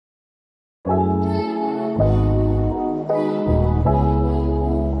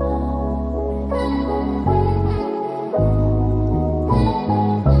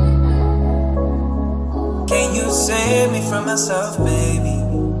save me from myself, baby?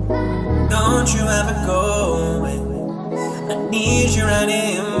 Don't you ever go away. I need you right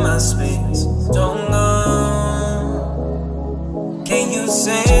here in my space. Don't go. Can you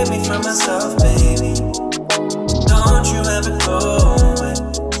save me from myself, baby?